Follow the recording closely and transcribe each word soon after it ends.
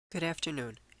Good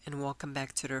afternoon, and welcome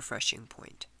back to the Refreshing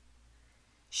Point.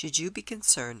 Should you be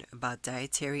concerned about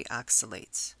dietary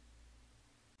oxalates?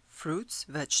 Fruits,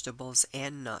 vegetables,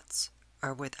 and nuts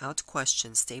are without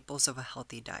question staples of a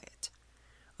healthy diet.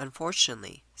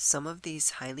 Unfortunately, some of these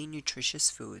highly nutritious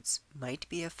foods might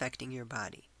be affecting your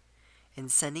body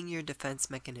and sending your defense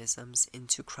mechanisms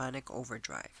into chronic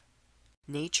overdrive.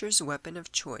 Nature's weapon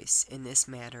of choice in this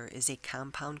matter is a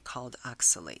compound called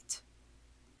oxalate.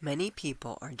 Many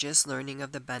people are just learning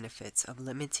of the benefits of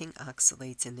limiting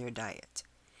oxalates in their diet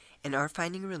and are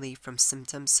finding relief from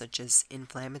symptoms such as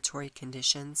inflammatory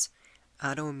conditions,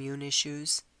 autoimmune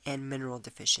issues, and mineral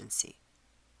deficiency.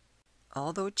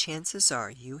 Although chances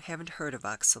are you haven't heard of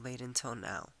oxalate until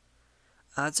now,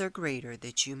 odds are greater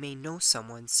that you may know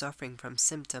someone suffering from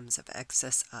symptoms of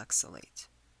excess oxalate.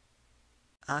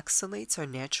 Oxalates are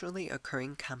naturally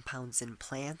occurring compounds in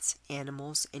plants,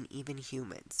 animals, and even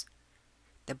humans.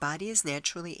 The body is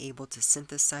naturally able to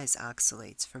synthesize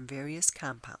oxalates from various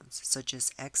compounds such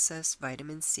as excess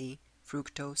vitamin C,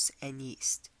 fructose, and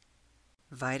yeast.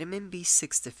 Vitamin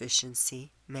B6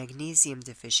 deficiency, magnesium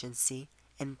deficiency,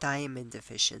 and thiamine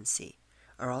deficiency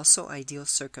are also ideal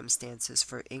circumstances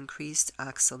for increased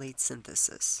oxalate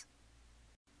synthesis.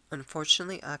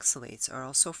 Unfortunately, oxalates are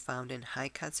also found in high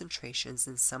concentrations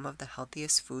in some of the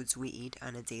healthiest foods we eat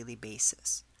on a daily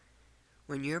basis.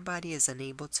 When your body is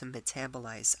unable to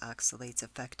metabolize oxalates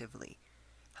effectively,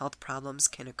 health problems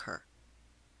can occur.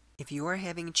 If you are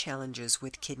having challenges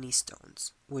with kidney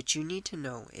stones, what you need to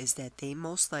know is that they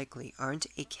most likely aren't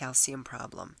a calcium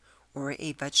problem or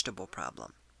a vegetable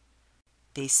problem.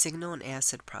 They signal an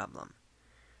acid problem.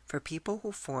 For people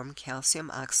who form calcium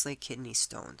oxalate kidney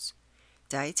stones,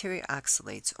 dietary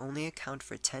oxalates only account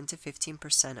for 10 to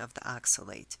 15% of the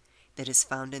oxalate that is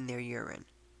found in their urine.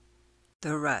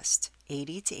 The rest,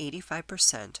 80 to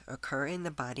 85%, occur in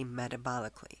the body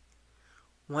metabolically.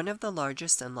 One of the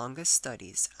largest and longest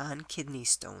studies on kidney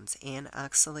stones and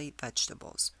oxalate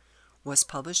vegetables was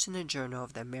published in the Journal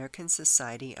of the American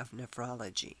Society of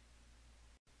Nephrology.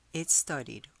 It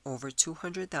studied over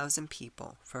 200,000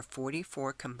 people for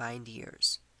 44 combined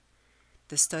years.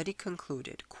 The study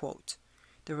concluded, quote,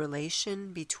 "The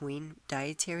relation between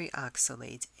dietary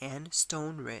oxalate and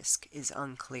stone risk is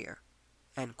unclear,"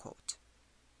 end quote.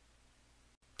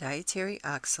 Dietary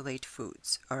oxalate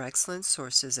foods are excellent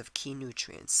sources of key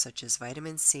nutrients such as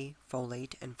vitamin C,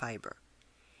 folate, and fiber,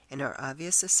 and are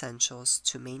obvious essentials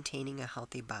to maintaining a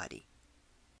healthy body.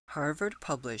 Harvard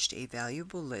published a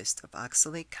valuable list of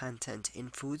oxalate content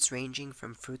in foods ranging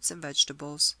from fruits and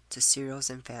vegetables to cereals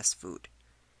and fast food.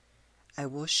 I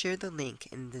will share the link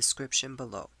in the description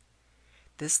below.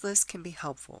 This list can be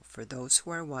helpful for those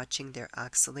who are watching their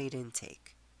oxalate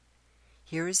intake.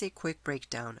 Here is a quick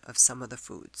breakdown of some of the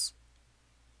foods.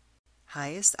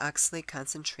 Highest oxalate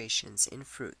concentrations in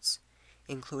fruits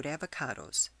include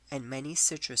avocados and many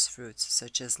citrus fruits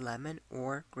such as lemon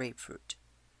or grapefruit.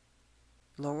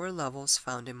 Lower levels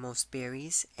found in most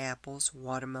berries, apples,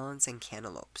 watermelons, and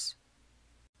cantaloupes.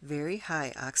 Very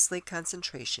high oxalate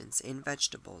concentrations in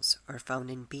vegetables are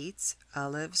found in beets,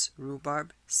 olives,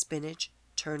 rhubarb, spinach,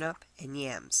 turnip, and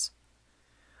yams.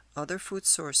 Other food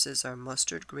sources are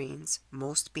mustard greens,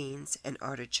 most beans, and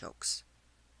artichokes.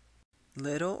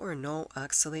 Little or no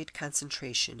oxalate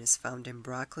concentration is found in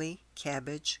broccoli,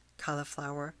 cabbage,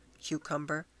 cauliflower,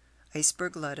 cucumber,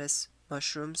 iceberg lettuce,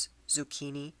 mushrooms,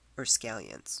 zucchini, or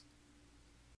scallions.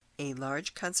 A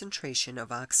large concentration of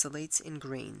oxalates in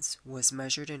grains was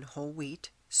measured in whole wheat,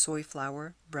 soy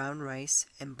flour, brown rice,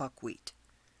 and buckwheat.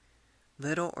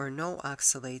 Little or no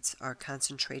oxalates are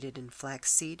concentrated in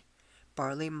flaxseed,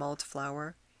 barley malt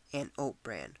flour, and oat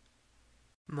bran.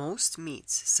 Most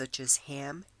meats such as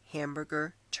ham,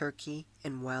 hamburger, turkey,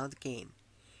 and wild game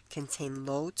contain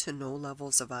low to no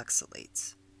levels of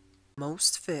oxalates.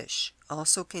 Most fish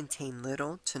also contain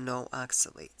little to no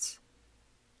oxalates.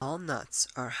 All nuts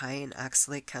are high in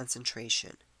oxalate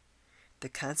concentration. The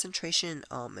concentration in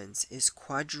almonds is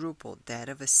quadruple that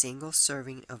of a single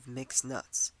serving of mixed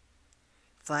nuts.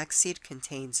 Flaxseed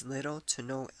contains little to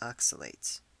no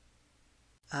oxalates.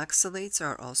 Oxalates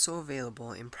are also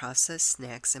available in processed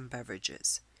snacks and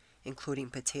beverages, including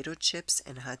potato chips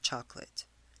and hot chocolate.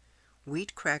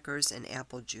 Wheat crackers and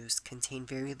apple juice contain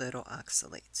very little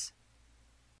oxalates.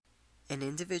 An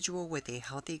individual with a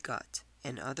healthy gut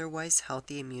and otherwise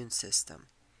healthy immune system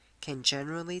can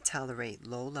generally tolerate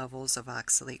low levels of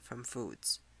oxalate from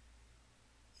foods.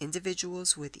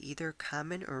 Individuals with either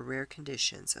common or rare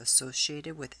conditions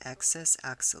associated with excess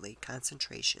oxalate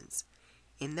concentrations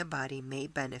in the body may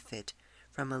benefit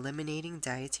from eliminating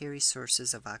dietary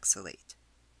sources of oxalate.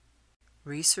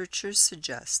 Researchers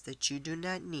suggest that you do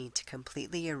not need to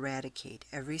completely eradicate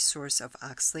every source of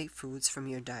oxalate foods from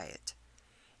your diet,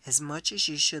 as much as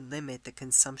you should limit the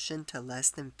consumption to less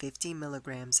than 50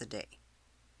 milligrams a day.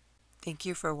 Thank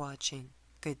you for watching.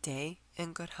 Good day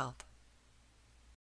and good health.